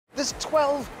There's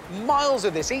 12 miles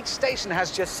of this. Each station has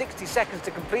just 60 seconds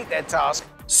to complete their task.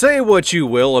 Say what you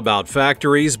will about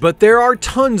factories, but there are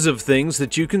tons of things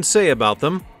that you can say about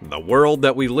them. The world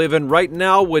that we live in right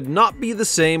now would not be the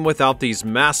same without these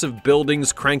massive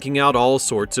buildings cranking out all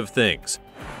sorts of things.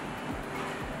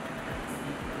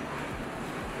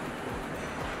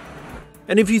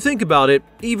 And if you think about it,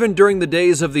 even during the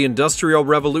days of the Industrial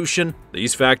Revolution,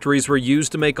 these factories were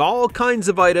used to make all kinds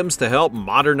of items to help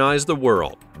modernize the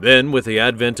world. Then, with the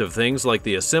advent of things like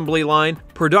the assembly line,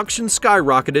 production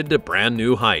skyrocketed to brand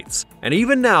new heights. And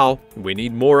even now, we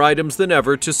need more items than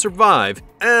ever to survive,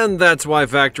 and that's why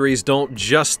factories don't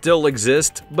just still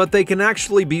exist, but they can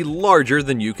actually be larger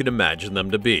than you can imagine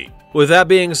them to be. With that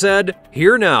being said,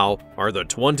 here now are the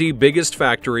 20 biggest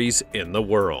factories in the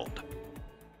world.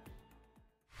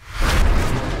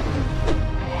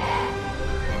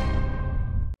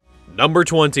 Number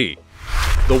 20.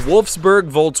 The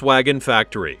Wolfsburg Volkswagen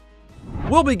Factory.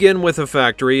 We'll begin with a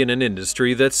factory in an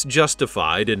industry that's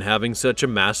justified in having such a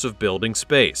massive building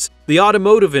space, the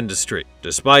automotive industry.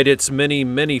 Despite its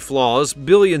many flaws,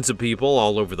 billions of people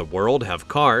all over the world have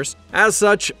cars. As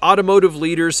such, automotive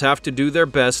leaders have to do their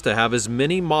best to have as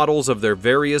many models of their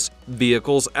various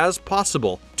vehicles as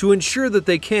possible to ensure that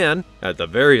they can, at the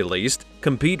very least,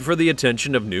 compete for the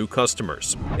attention of new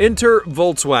customers. Enter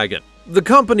Volkswagen. The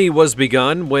company was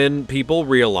begun when people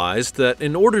realized that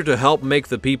in order to help make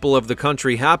the people of the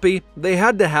country happy, they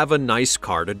had to have a nice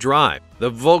car to drive.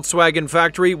 The Volkswagen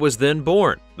factory was then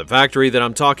born. The factory that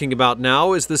I'm talking about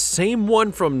now is the same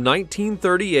one from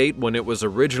 1938 when it was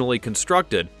originally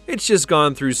constructed. It's just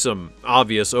gone through some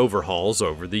obvious overhauls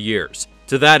over the years.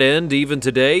 To that end, even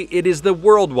today, it is the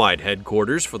worldwide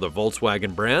headquarters for the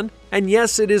Volkswagen brand, and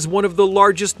yes, it is one of the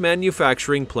largest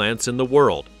manufacturing plants in the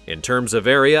world, in terms of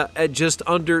area at just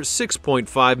under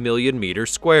 6.5 million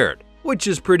meters squared, which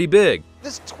is pretty big.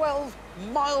 There's 12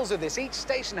 miles of this. Each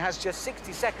station has just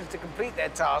 60 seconds to complete their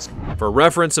task. For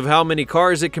reference of how many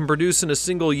cars it can produce in a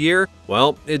single year,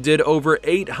 well, it did over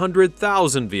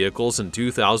 800,000 vehicles in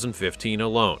 2015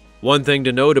 alone. One thing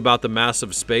to note about the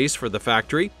massive space for the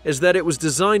factory is that it was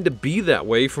designed to be that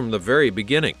way from the very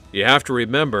beginning. You have to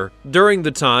remember, during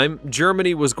the time,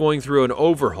 Germany was going through an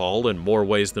overhaul in more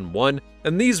ways than one,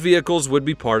 and these vehicles would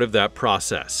be part of that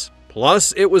process.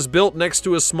 Plus, it was built next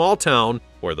to a small town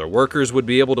where their workers would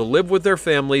be able to live with their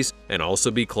families and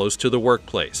also be close to the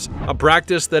workplace, a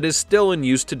practice that is still in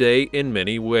use today in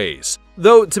many ways.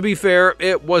 Though, to be fair,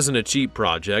 it wasn't a cheap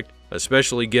project,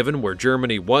 especially given where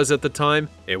Germany was at the time.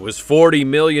 It was $40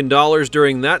 million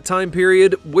during that time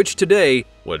period, which today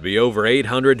would be over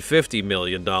 $850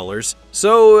 million.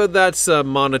 So that's a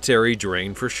monetary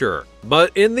drain for sure.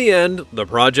 But in the end, the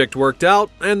project worked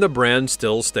out and the brand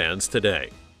still stands today.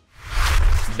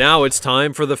 Now it's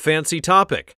time for the fancy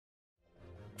topic.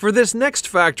 For this next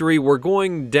factory, we're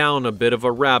going down a bit of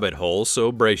a rabbit hole,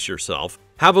 so brace yourself.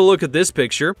 Have a look at this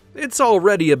picture. It's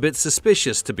already a bit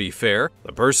suspicious, to be fair.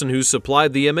 The person who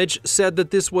supplied the image said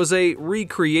that this was a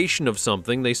recreation of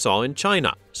something they saw in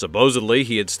China. Supposedly,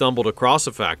 he had stumbled across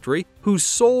a factory whose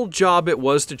sole job it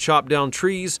was to chop down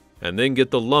trees and then get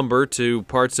the lumber to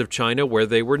parts of China where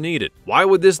they were needed. Why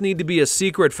would this need to be a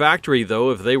secret factory,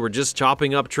 though, if they were just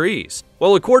chopping up trees?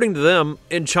 Well, according to them,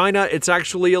 in China, it's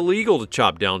actually illegal to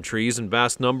chop down trees in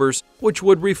vast numbers, which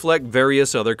would reflect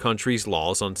various other countries'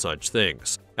 laws on such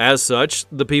things. As such,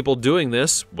 the people doing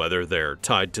this, whether they're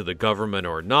tied to the government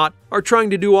or not, are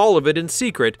trying to do all of it in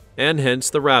secret, and hence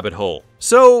the rabbit hole.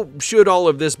 So, should all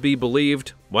of this be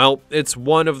believed? Well, it's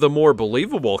one of the more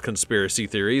believable conspiracy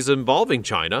theories involving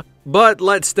China. But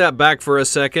let's step back for a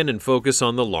second and focus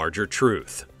on the larger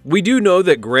truth. We do know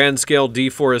that grand-scale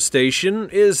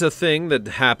deforestation is a thing that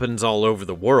happens all over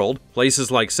the world. Places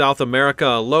like South America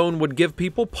alone would give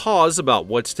people pause about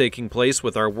what's taking place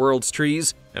with our world's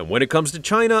trees. And when it comes to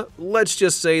China, let's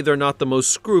just say they're not the most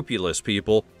scrupulous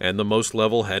people and the most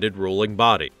level-headed ruling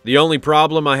body. The only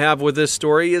problem I have with this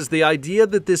story is the idea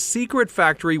that this secret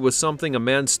factory was something a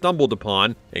man stumbled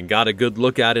upon and got a good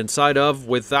look at inside of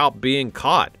without being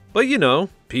caught. But you know,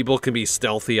 people can be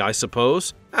stealthy, I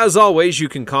suppose. As always, you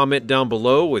can comment down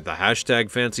below with the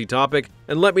hashtag fancy topic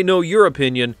and let me know your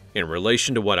opinion in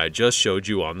relation to what I just showed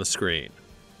you on the screen.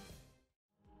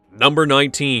 Number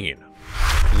 19.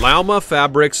 Lauma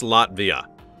Fabrics, Latvia.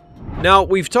 Now,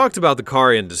 we've talked about the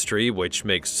car industry, which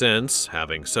makes sense,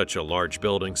 having such a large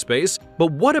building space,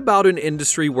 but what about an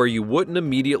industry where you wouldn't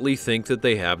immediately think that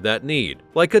they have that need,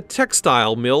 like a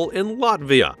textile mill in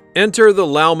Latvia? Enter the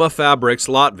Lauma Fabrics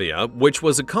Latvia, which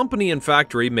was a company and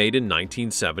factory made in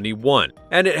 1971,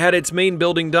 and it had its main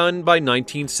building done by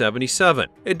 1977.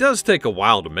 It does take a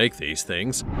while to make these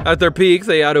things. At their peak,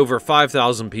 they had over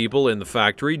 5,000 people in the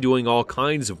factory doing all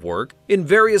kinds of work in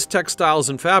various textiles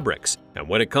and fabrics. And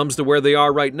when it comes to where they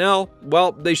are right now,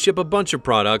 well, they ship a bunch of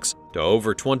products to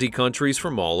over 20 countries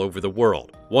from all over the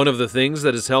world. One of the things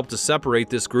that has helped to separate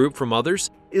this group from others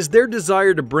is their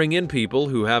desire to bring in people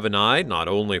who have an eye not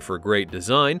only for great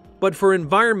design, but for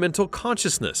environmental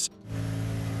consciousness.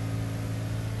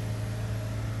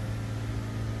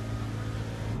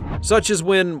 Such as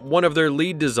when one of their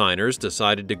lead designers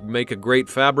decided to make a great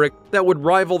fabric that would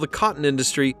rival the cotton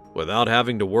industry without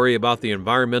having to worry about the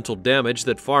environmental damage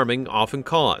that farming often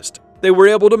caused. They were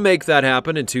able to make that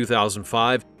happen in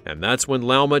 2005, and that's when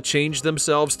Lauma changed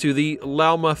themselves to the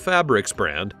Lauma Fabrics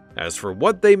brand. As for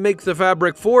what they make the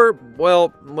fabric for,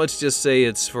 well, let's just say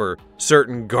it's for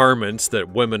certain garments that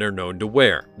women are known to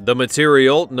wear. The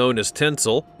material, known as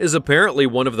tencel, is apparently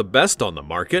one of the best on the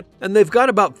market, and they've got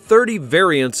about 30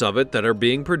 variants of it that are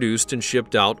being produced and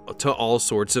shipped out to all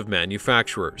sorts of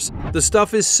manufacturers. The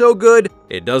stuff is so good,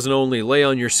 it doesn't only lay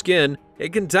on your skin,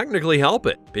 it can technically help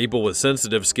it. People with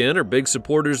sensitive skin are big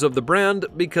supporters of the brand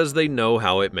because they know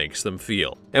how it makes them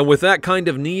feel. And with that kind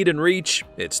of need and reach,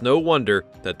 it's no wonder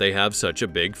that they have such a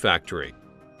big factory.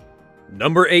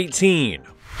 Number 18.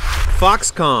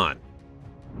 Foxconn.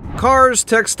 Cars,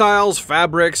 textiles,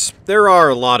 fabrics, there are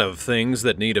a lot of things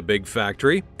that need a big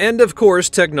factory, and of course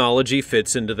technology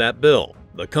fits into that bill.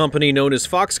 The company known as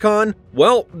Foxconn,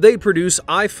 well, they produce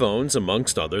iPhones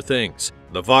amongst other things.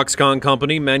 The Foxconn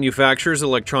company manufactures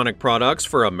electronic products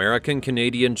for American,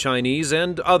 Canadian, Chinese,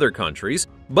 and other countries,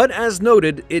 but as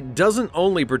noted, it doesn't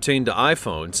only pertain to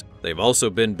iPhones. They've also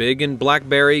been big in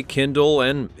BlackBerry, Kindle,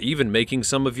 and even making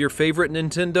some of your favorite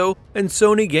Nintendo and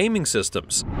Sony gaming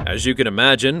systems. As you can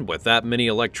imagine, with that many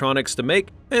electronics to make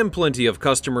and plenty of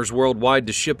customers worldwide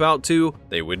to ship out to,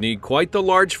 they would need quite the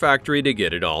large factory to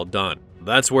get it all done.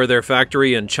 That's where their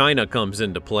factory in China comes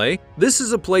into play. This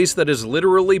is a place that is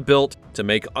literally built to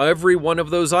make every one of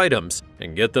those items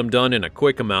and get them done in a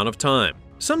quick amount of time.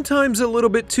 Sometimes a little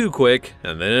bit too quick,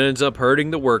 and then it ends up hurting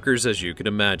the workers, as you can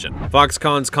imagine.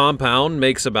 Foxconn's compound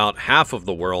makes about half of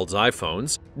the world's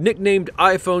iPhones. Nicknamed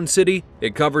iPhone City,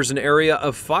 it covers an area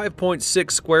of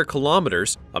 5.6 square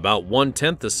kilometers, about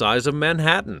 1/10 the size of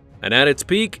Manhattan. And at its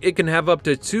peak, it can have up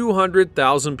to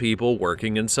 200,000 people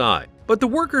working inside. But the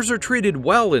workers are treated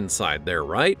well inside there,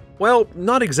 right? Well,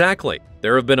 not exactly.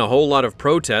 There have been a whole lot of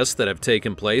protests that have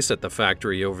taken place at the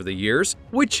factory over the years,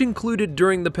 which included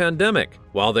during the pandemic.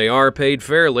 While they are paid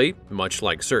fairly, much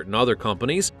like certain other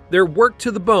companies, they're worked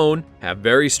to the bone, have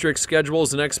very strict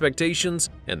schedules and expectations,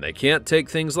 and they can't take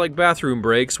things like bathroom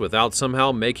breaks without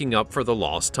somehow making up for the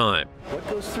lost time. What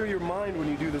goes through your mind when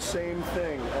you do the same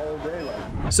thing all day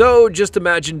long? So just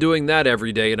imagine doing that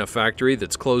every day in a factory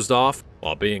that's closed off,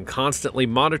 while being constantly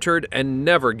monitored and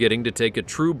never getting to take a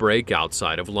true break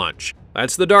outside of lunch.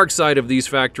 That's the dark side of these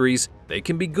factories. They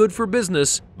can be good for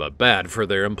business, but bad for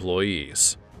their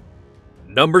employees.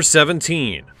 Number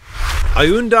 17.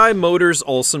 Hyundai Motors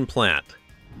Ulsan plant.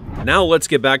 Now let's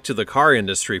get back to the car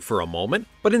industry for a moment,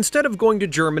 but instead of going to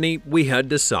Germany, we head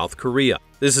to South Korea.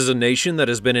 This is a nation that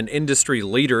has been an industry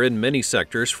leader in many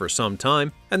sectors for some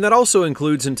time, and that also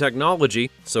includes in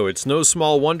technology, so it's no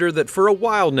small wonder that for a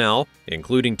while now,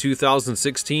 including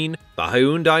 2016, the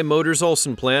Hyundai Motors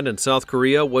Ulsan plant in South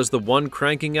Korea was the one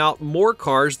cranking out more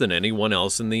cars than anyone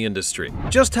else in the industry.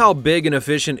 Just how big and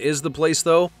efficient is the place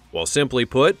though? Well, simply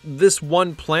put, this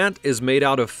one plant is made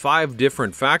out of 5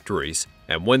 different factories,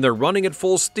 and when they're running at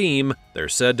full steam, they're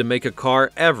said to make a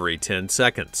car every 10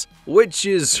 seconds, which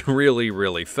is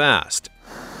really fast.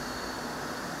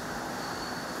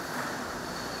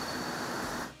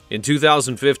 In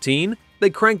 2015, they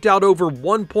cranked out over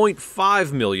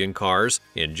 1.5 million cars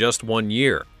in just 1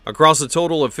 year. Across a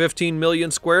total of 15 million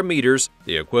square meters,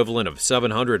 the equivalent of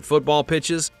 700 football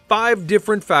pitches, 5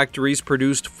 different factories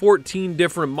produced 14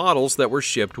 different models that were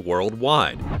shipped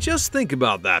worldwide. Just think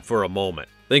about that for a moment.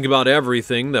 Think about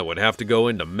everything that would have to go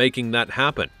into making that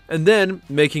happen, and then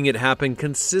making it happen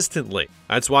consistently.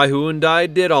 That's why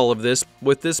Hyundai did all of this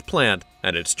with this plant,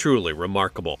 and it's truly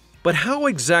remarkable. But how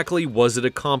exactly was it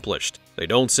accomplished? They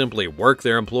don't simply work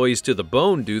their employees to the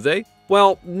bone, do they?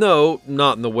 Well, no,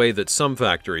 not in the way that some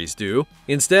factories do.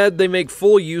 Instead, they make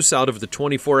full use out of the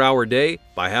 24-hour day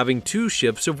by having 2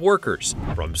 shifts of workers,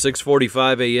 from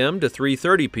 6:45 a.m. to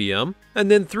 3:30 p.m.,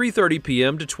 and then 3:30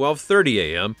 p.m. to 12:30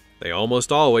 a.m., they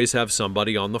almost always have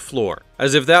somebody on the floor.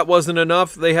 As if that wasn't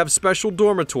enough, they have special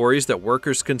dormitories that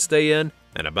workers can stay in,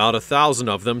 and about 1,000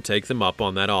 of them take them up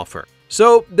on that offer.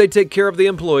 So they take care of the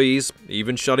employees,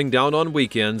 even shutting down on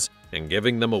weekends and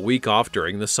giving them a week off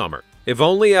during the summer. If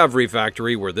only every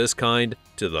factory were this kind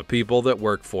to the people that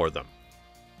work for them.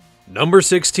 Number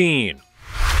 16.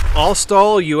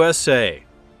 Alstom USA.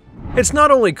 It's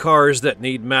not only cars that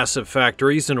need massive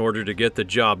factories in order to get the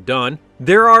job done.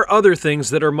 There are other things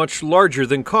that are much larger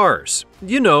than cars.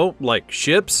 You know, like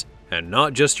ships, and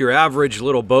not just your average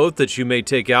little boat that you may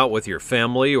take out with your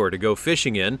family or to go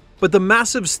fishing in, but the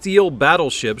massive steel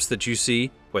battleships that you see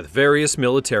with various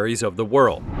militaries of the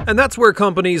world. And that's where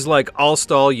companies like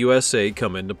Alstom USA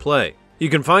come into play. You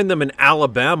can find them in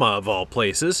Alabama of all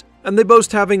places, and they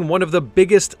boast having one of the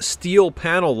biggest steel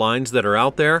panel lines that are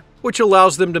out there, which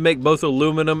allows them to make both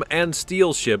aluminum and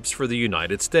steel ships for the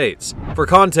United States. For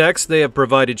context, they have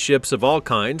provided ships of all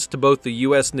kinds to both the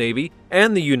US Navy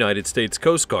and the United States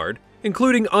Coast Guard,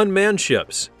 including unmanned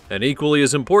ships. And equally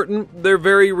as important, they're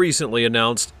very recently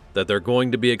announced that they're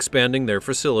going to be expanding their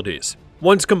facilities.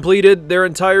 Once completed, their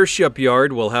entire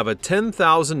shipyard will have a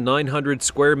 10,900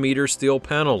 square meter steel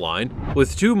panel line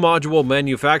with 2 module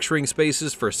manufacturing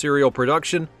spaces for serial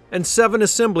production and 7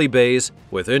 assembly bays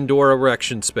with indoor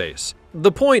erection space.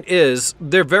 The point is,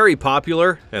 they're very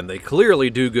popular and they clearly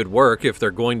do good work if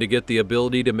they're going to get the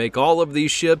ability to make all of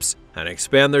these ships and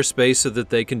expand their space so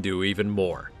that they can do even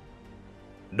more.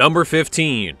 Number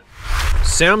 15.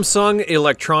 Samsung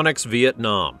Electronics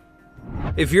Vietnam.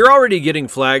 If you're already getting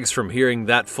flags from hearing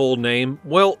that full name,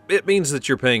 well, it means that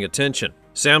you're paying attention.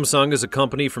 Samsung is a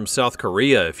company from South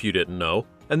Korea, if you didn't know,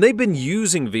 and they've been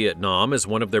using Vietnam as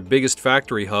one of their biggest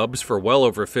factory hubs for well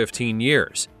over 15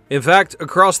 years. In fact,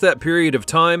 across that period of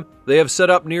time, they have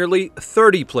set up nearly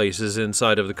 30 places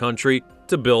inside of the country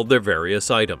to build their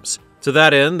various items. To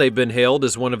that end, they've been hailed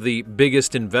as one of the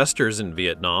biggest investors in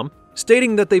Vietnam,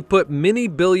 stating that they've put many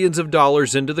billions of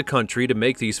dollars into the country to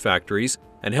make these factories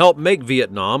and help make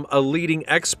Vietnam a leading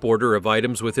exporter of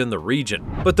items within the region.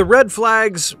 But the red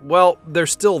flags, well, they're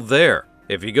still there.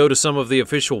 If you go to some of the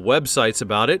official websites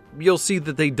about it, you'll see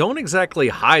that they don't exactly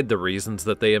hide the reasons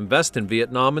that they invest in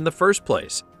Vietnam in the first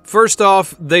place. First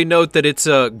off, they note that it's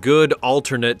a good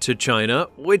alternate to China,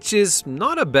 which is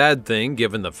not a bad thing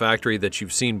given the factory that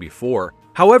you've seen before.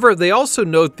 However, they also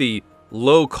note the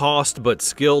low-cost but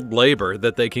skilled labor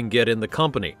that they can get in the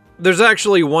company. There's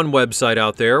actually one website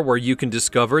out there where you can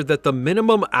discover that the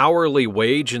minimum hourly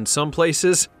wage in some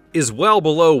places is well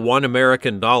below $1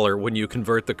 American when you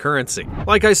convert the currency.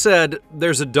 Like I said,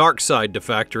 there's a dark side to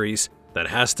factories that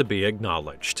has to be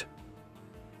acknowledged.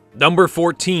 Number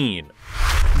 14.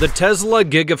 The Tesla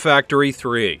Gigafactory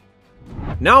 3.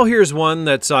 Now here's one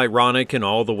that's ironic in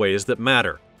all the ways that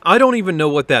matter. I don't even know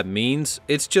what that means,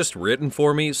 it's just written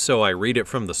for me, so I read it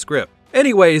from the script.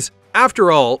 Anyways,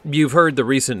 after all, you've heard the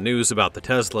recent news about the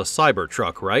Tesla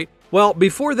Cybertruck, right? Well,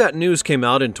 before that news came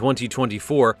out in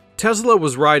 2024, Tesla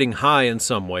was riding high in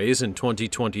some ways in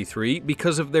 2023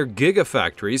 because of their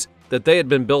gigafactories that they had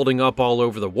been building up all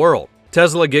over the world.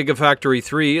 Tesla Gigafactory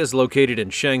 3 is located in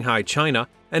Shanghai, China,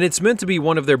 and it's meant to be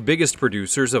one of their biggest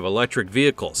producers of electric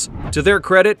vehicles. To their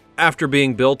credit, after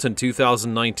being built in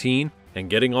 2019 and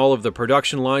getting all of the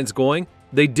production lines going,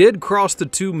 they did cross the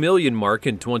 2 million mark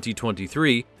in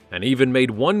 2023 and even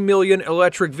made 1 million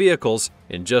electric vehicles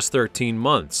in just 13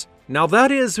 months. Now that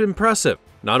is impressive.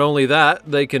 Not only that,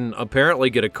 they can apparently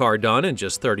get a car done in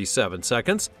just 37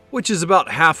 seconds, which is about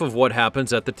half of what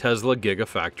happens at the Tesla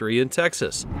Gigafactory in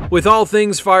Texas. With all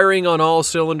things firing on all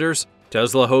cylinders,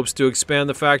 Tesla hopes to expand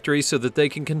the factory so that they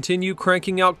can continue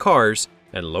cranking out cars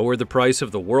and lower the price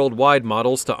of the worldwide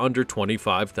models to under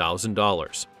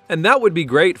 $25,000. And that would be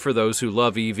great for those who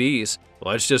love EVs.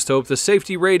 Let's just hope the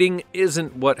safety rating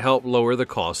isn't what helped lower the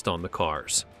cost on the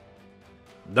cars.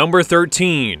 Number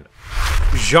 13.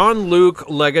 Jean-Luc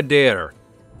Lagardère.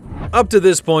 Up to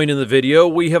this point in the video,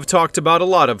 we have talked about a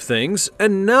lot of things,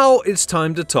 and now it's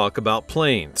time to talk about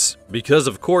planes. Because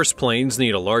of course planes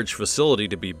need a large facility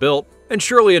to be built, and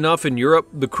surely enough in Europe,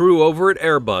 the crew over at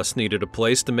Airbus needed a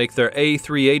place to make their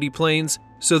A380 planes,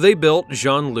 so they built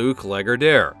Jean-Luc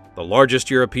Lagardère. The largest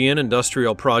European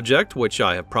industrial project, which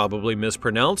I have probably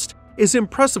mispronounced, is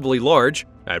impressively large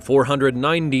at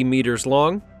 490 meters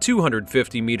long,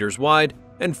 250 meters wide,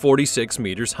 and 46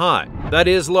 meters high. That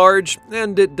is large,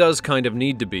 and it does kind of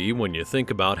need to be when you think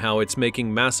about how it's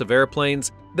making massive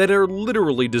airplanes that are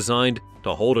literally designed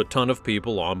to hold a ton of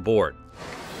people on board.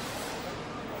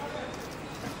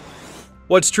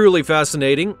 What's truly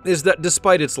fascinating is that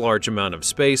despite its large amount of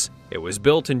space, it was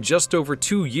built in just over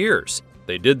 2 years.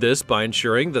 They did this by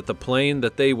ensuring that the plane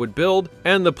that they would build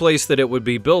and the place that it would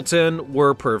be built in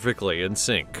were perfectly in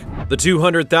sync. The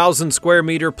 200,000 square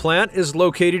meter plant is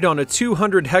located on a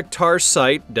 200-hectare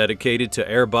site dedicated to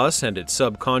Airbus and its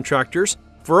subcontractors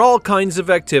for all kinds of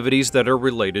activities that are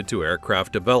related to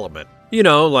aircraft development. You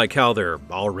know, like how they're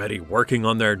already working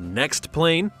on their next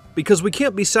plane, because we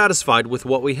can't be satisfied with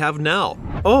what we have now.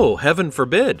 Oh, heaven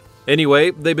forbid. Anyway,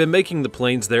 they've been making the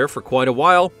planes there for quite a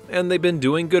while, and they've been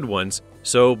doing good ones,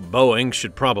 so Boeing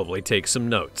should probably take some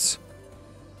notes.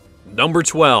 Number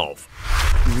 12.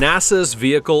 NASA's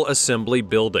Vehicle Assembly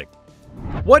Building.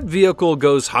 What vehicle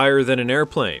goes higher than an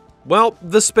airplane? Well,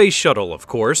 the Space Shuttle, of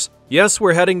course. Yes,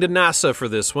 we're heading to NASA for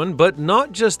this one, but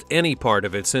not just any part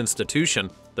of its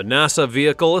institution, the NASA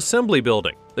Vehicle Assembly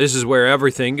Building. This is where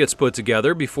everything gets put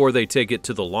together before they take it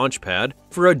to the launch pad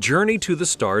for a journey to the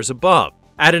stars above.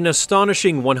 At an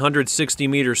astonishing 160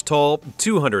 meters tall,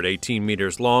 218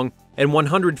 meters long, and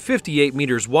 158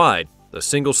 meters wide, the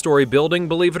single-story building,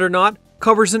 believe it or not,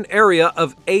 covers an area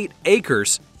of 8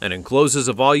 acres and encloses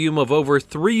a volume of over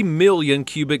 3 million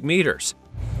cubic meters.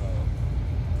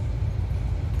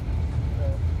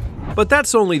 But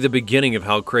that's only the beginning of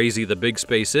how crazy the big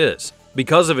space is.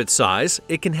 Because of its size,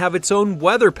 it can have its own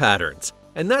weather patterns,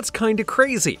 and that's kinda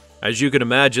crazy. As you can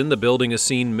imagine, the building has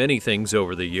seen many things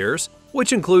over the years,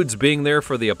 which includes being there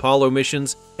for the Apollo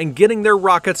missions and getting their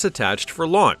rockets attached for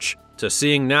launch, to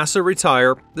seeing NASA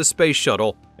retire the space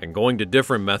shuttle and going to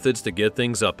different methods to get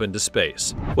things up into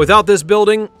space. Without this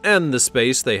building and the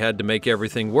space they had to make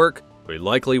everything work, we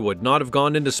likely would not have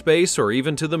gone into space or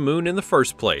even to the moon in the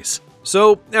first place.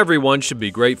 So everyone should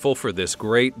be grateful for this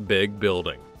great big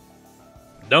building.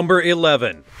 Number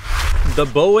 11. The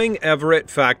Boeing Everett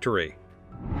Factory.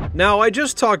 Now, I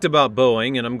just talked about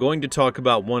Boeing, and I'm going to talk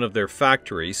about one of their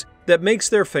factories that makes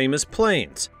their famous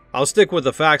planes. I'll stick with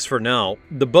the facts for now.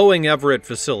 The Boeing Everett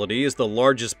facility is the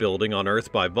largest building on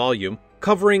Earth by volume,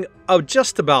 covering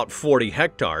just about 40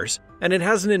 hectares, and it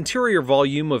has an interior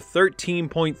volume of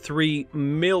 13.3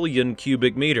 million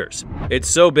cubic meters. It's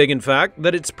so big, in fact,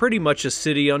 that it's pretty much a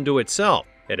city unto itself.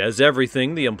 It has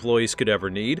everything the employees could ever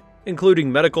need,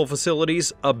 including medical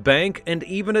facilities, a bank, and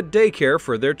even a daycare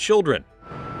for their children.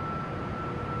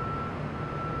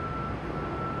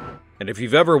 And if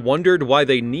you've ever wondered why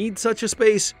they need such a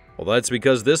space, well, that's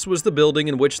because this was the building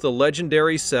in which the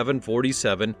legendary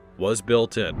 747 was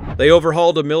built in. They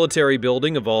overhauled a military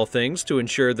building of all things to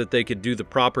ensure that they could do the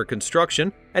proper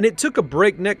construction, and it took a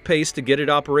breakneck pace to get it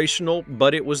operational,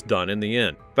 but it was done in the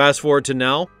end. Fast forward to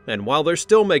now, and while they're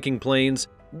still making planes,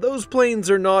 those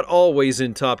planes are not always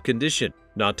in top condition.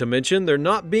 Not to mention, they're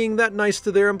not being that nice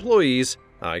to their employees.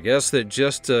 I guess that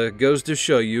just goes to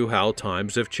show you how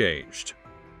times have changed.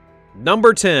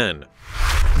 Number 10.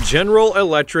 General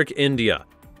Electric India.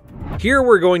 Here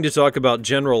we're going to talk about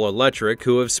General Electric,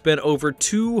 who have spent over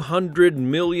 $200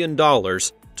 million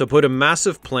to put a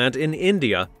massive plant in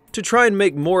India to try and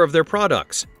make more of their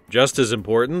products. Just as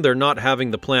important, they're not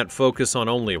having the plant focus on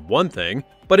only one thing,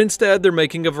 but instead they're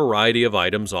making a variety of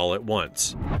items all at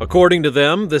once. According to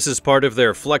them, this is part of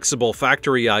their flexible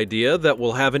factory idea that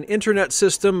will have an internet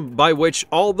system by which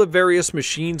all the various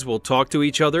machines will talk to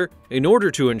each other in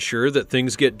order to ensure that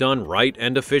things get done right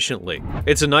and efficiently.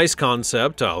 It's a nice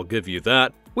concept, I'll give you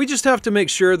that. We just have to make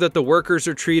sure that the workers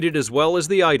are treated as well as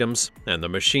the items and the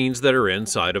machines that are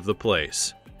inside of the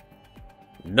place.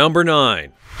 Number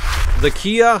 9. The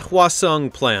Kia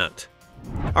Hwaseong plant.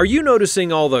 Are you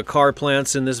noticing all the car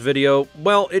plants in this video?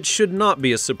 Well, it should not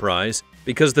be a surprise,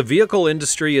 because the vehicle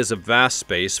industry is a vast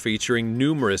space featuring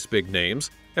numerous big names,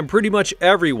 and pretty much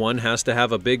everyone has to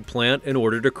have a big plant in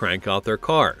order to crank out their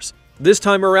cars. This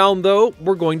time around, though,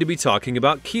 we're going to be talking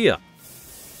about Kia.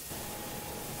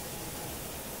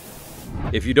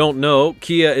 If you don't know,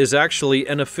 Kia is actually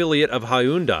an affiliate of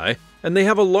Hyundai, and they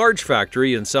have a large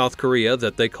factory in South Korea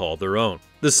that they call their own.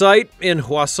 The site in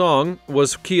Hwaseong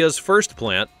was Kia's first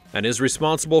plant and is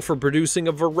responsible for producing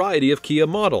a variety of Kia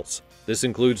models. This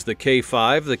includes the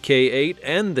K5, the K8,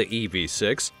 and the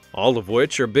EV6, all of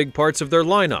which are big parts of their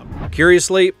lineup.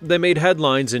 Curiously, they made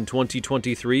headlines in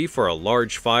 2023 for a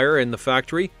large fire in the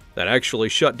factory that actually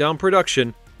shut down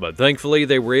production, but thankfully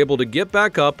they were able to get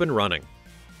back up and running.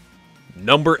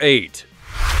 Number 8.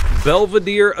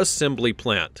 Belvedere Assembly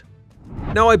Plant.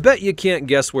 Now, I bet you can't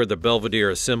guess where the Belvedere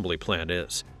Assembly Plant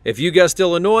is. If you guessed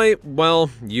Illinois, well,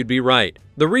 you'd be right.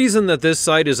 The reason that this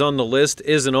site is on the list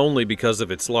isn't only because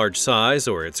of its large size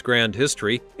or its grand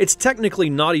history. It's technically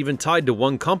not even tied to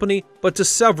one company, but to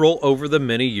several over the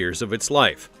many years of its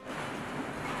life.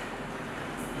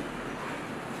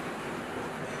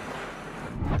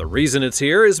 The reason it's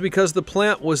here is because the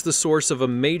plant was the source of a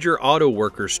major auto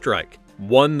workers strike.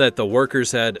 one that the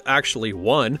workers had actually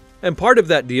won, and part of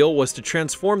that deal was to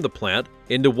transform the plant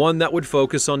into one that would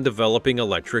focus on developing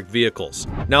electric vehicles.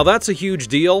 Now that's a huge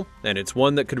deal, and it's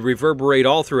one that could reverberate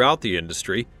all throughout the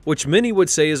industry, which many would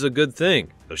say is a good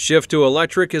thing. The shift to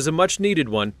electric is a much needed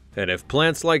one, and if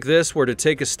plants like this were to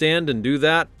take a stand and do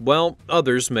that, well,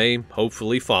 others may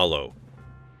hopefully follow.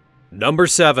 Number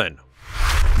 7.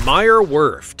 Meyer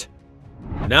Werft.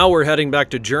 Now we're heading back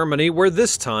to Germany, where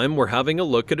this time we're having a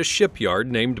look at a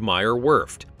shipyard named Meyer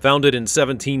Werft. Founded in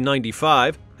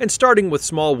 1795 and starting with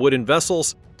small wooden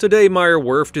vessels, today Meyer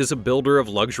Werft is a builder of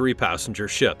luxury passenger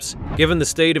ships. Given the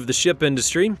state of the ship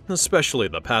industry, especially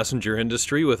the passenger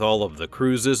industry with all of the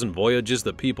cruises and voyages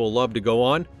that people love to go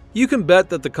on, you can bet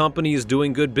that the company is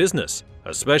doing good business,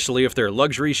 especially if their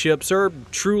luxury ships are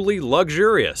truly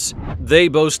luxurious. They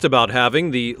boast about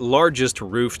having the largest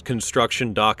roofed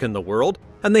construction dock in the world,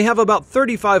 and they have about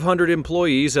 3,500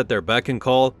 employees at their beck and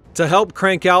call to help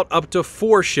crank out up to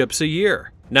 4 ships a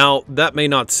year. Now, that may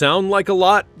not sound like a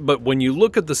lot, but when you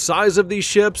look at the size of these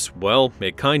ships, well,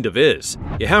 it kind of is.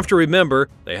 You have to remember,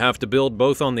 they have to build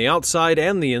both on the outside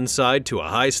and the inside to a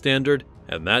high standard,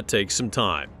 and that takes some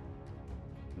time.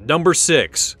 Number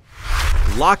 6.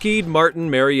 Lockheed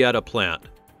Martin Marietta Plant.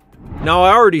 Now,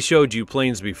 I already showed you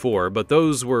planes before, but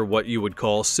those were what you would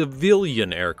call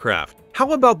civilian aircraft.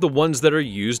 How about the ones that are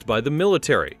used by the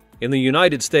military? In the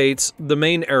United States, the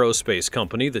main aerospace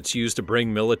company that's used to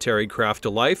bring military craft to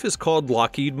life is called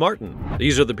Lockheed Martin.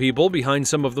 These are the people behind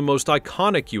some of the most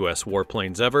iconic U.S.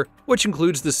 warplanes ever, which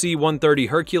includes the C-130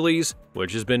 Hercules,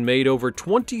 which has been made over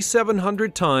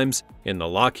 2,700 times in the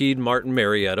Lockheed Martin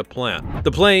Marietta plant.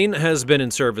 The plane has been in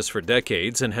service for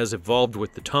decades and has evolved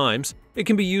with the times. It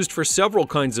can be used for several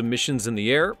kinds of missions in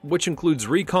the air, which includes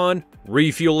recon,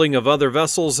 refueling of other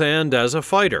vessels, and as a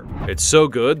fighter. It's so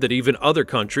good that even other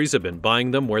countries have been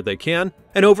buying them where they can,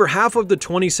 and over half of the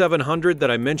 2,700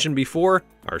 that I mentioned before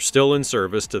are still in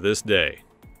service to this day.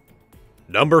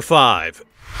 Number 5.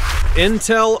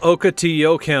 Intel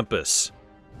Ocotillo Campus.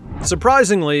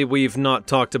 Surprisingly, we've not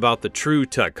talked about the true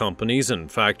tech companies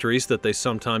and factories that they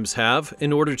sometimes have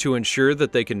in order to ensure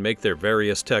that they can make their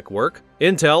various tech work.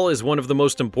 Intel is one of the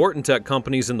most important tech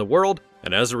companies in the world,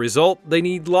 and as a result, they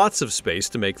need lots of space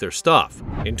to make their stuff.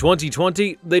 In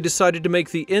 2020, they decided to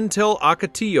make the Intel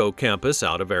Ocotillo campus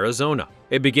out of Arizona.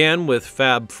 It began with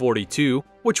Fab 42,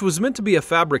 which was meant to be a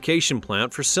fabrication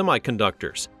plant for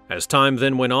semiconductors. As time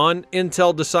then went on,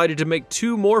 Intel decided to make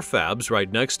 2 more fabs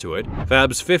right next to it,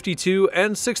 Fabs 52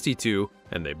 and 62,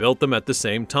 and they built them at the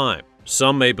same time.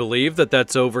 Some may believe that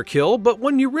that's overkill, but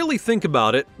when you really think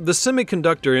about it, the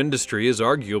semiconductor industry has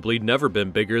arguably never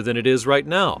been bigger than it is right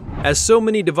now, as so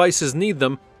many devices need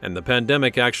them, and the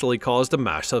pandemic actually caused a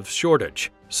massive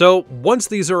shortage. So once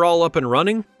these are all up and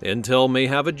running, Intel may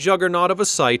have a juggernaut of a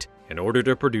site in order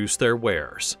to produce their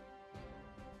wares.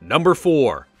 Number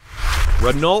 4.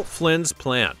 Renault Flin's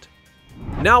plant.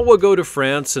 Now we'll go to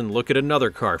France and look at another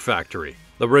car factory.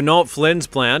 The Renault Flin's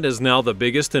plant is now the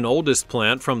biggest and oldest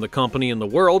plant from the company in the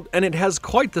world, and it has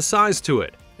quite the size to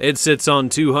it. It sits on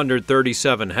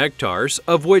 237 hectares,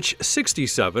 of which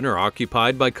 67 are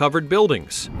occupied by covered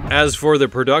buildings. As for the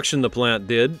production the plant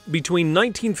did, between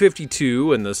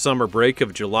 1952 and the summer break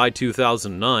of July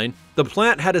 2009, the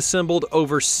plant had assembled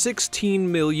over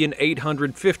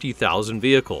 16,850,000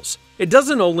 vehicles. It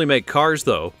doesn't only make cars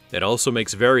though, it also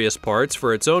makes various parts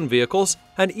for its own vehicles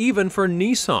and even for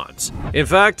Nissans. In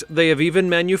fact, they have even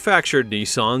manufactured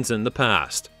Nissans in the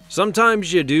past.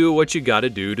 Sometimes you do what you gotta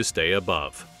do to stay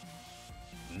above.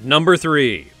 Number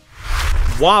 3.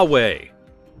 Huawei.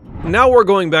 Now we're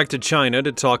going back to China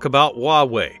to talk about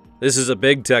Huawei. This is a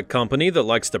big tech company that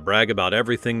likes to brag about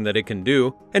everything that it can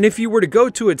do, and if you were to go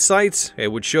to its sites, it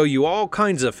would show you all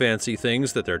kinds of fancy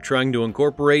things that they're trying to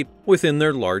incorporate within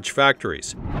their large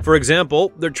factories. For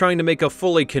example, they're trying to make a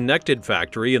fully connected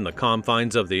factory in the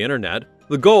confines of the internet.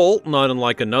 The goal, not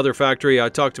unlike another factory I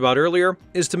talked about earlier,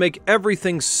 is to make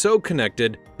everything so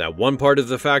connected that one part of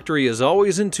the factory is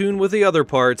always in tune with the other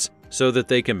parts, so that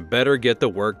they can better get the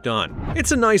work done.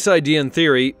 It's a nice idea in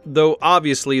theory, though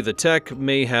obviously the tech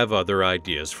may have other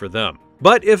ideas for them.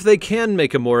 But if they can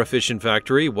make a more efficient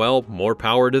factory, well, more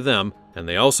power to them, and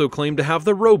they also claim to have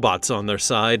the robots on their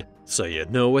side, so you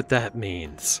know what that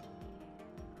means.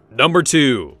 Number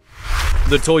 2.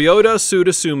 The Toyota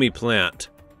Tsutsumi plant.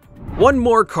 One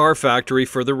more car factory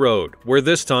for the road, where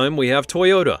this time we have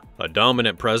Toyota, a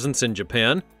dominant presence in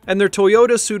Japan, and their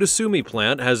Toyota Tsutsumi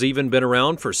plant has even been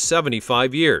around for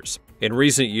 75 years. In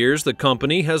recent years, the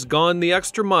company has gone the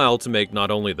extra mile to make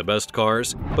not only the best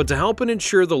cars, but to help and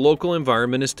ensure the local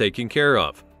environment is taken care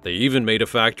of. They even made a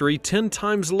factory 10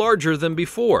 times larger than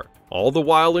before. all the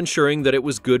while ensuring that it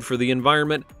was good for the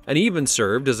environment and even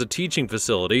served as a teaching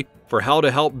facility for how to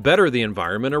help better the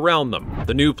environment around them.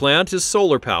 The new plant is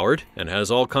solar-powered and has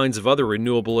all kinds of other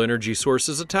renewable energy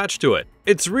sources attached to it.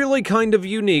 It's really kind of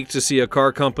unique to see a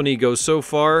car company go so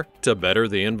far to better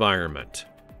the environment.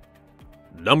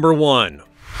 Number 1.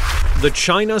 The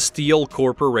China Steel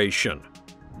Corporation.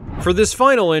 For this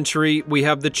final entry, we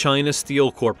have the China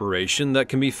Steel Corporation that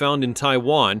can be found in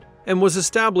Taiwan and was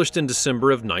established in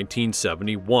December of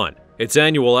 1971. Its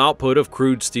annual output of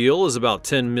crude steel is about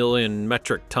 10 million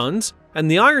metric tons, and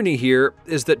the irony here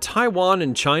is that Taiwan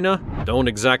and China don't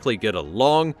exactly get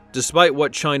along, despite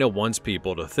what China wants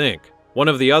people to think. One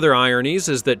of the other ironies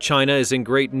is that China is in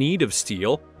great need of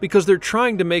steel because they're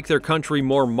trying to make their country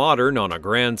more modern on a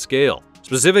grand scale.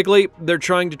 Specifically, they're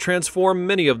trying to transform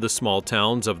many of the small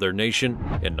towns of their nation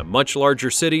into much larger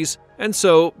cities, and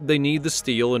so they need the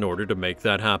steel in order to make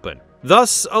that happen.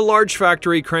 Thus, a large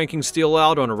factory cranking steel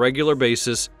out on a regular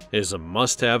basis is a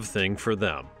must-have thing for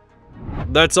them.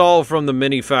 That's all from the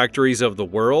many factories of the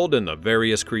world and the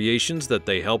various creations that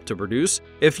they help to produce.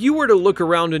 If you were to look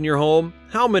around in your home,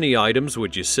 how many items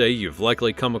would you say you've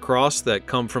likely come across that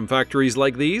come from factories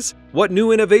like these? What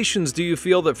new innovations do you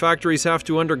feel that factories have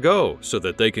to undergo so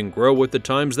that they can grow with the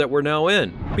times that we're now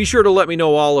in? Be sure to let me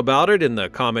know all about it in the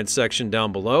comments section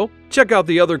down below. Check out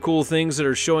the other cool things that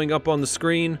are showing up on the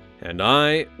screen, and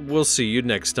I will see you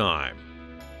next time.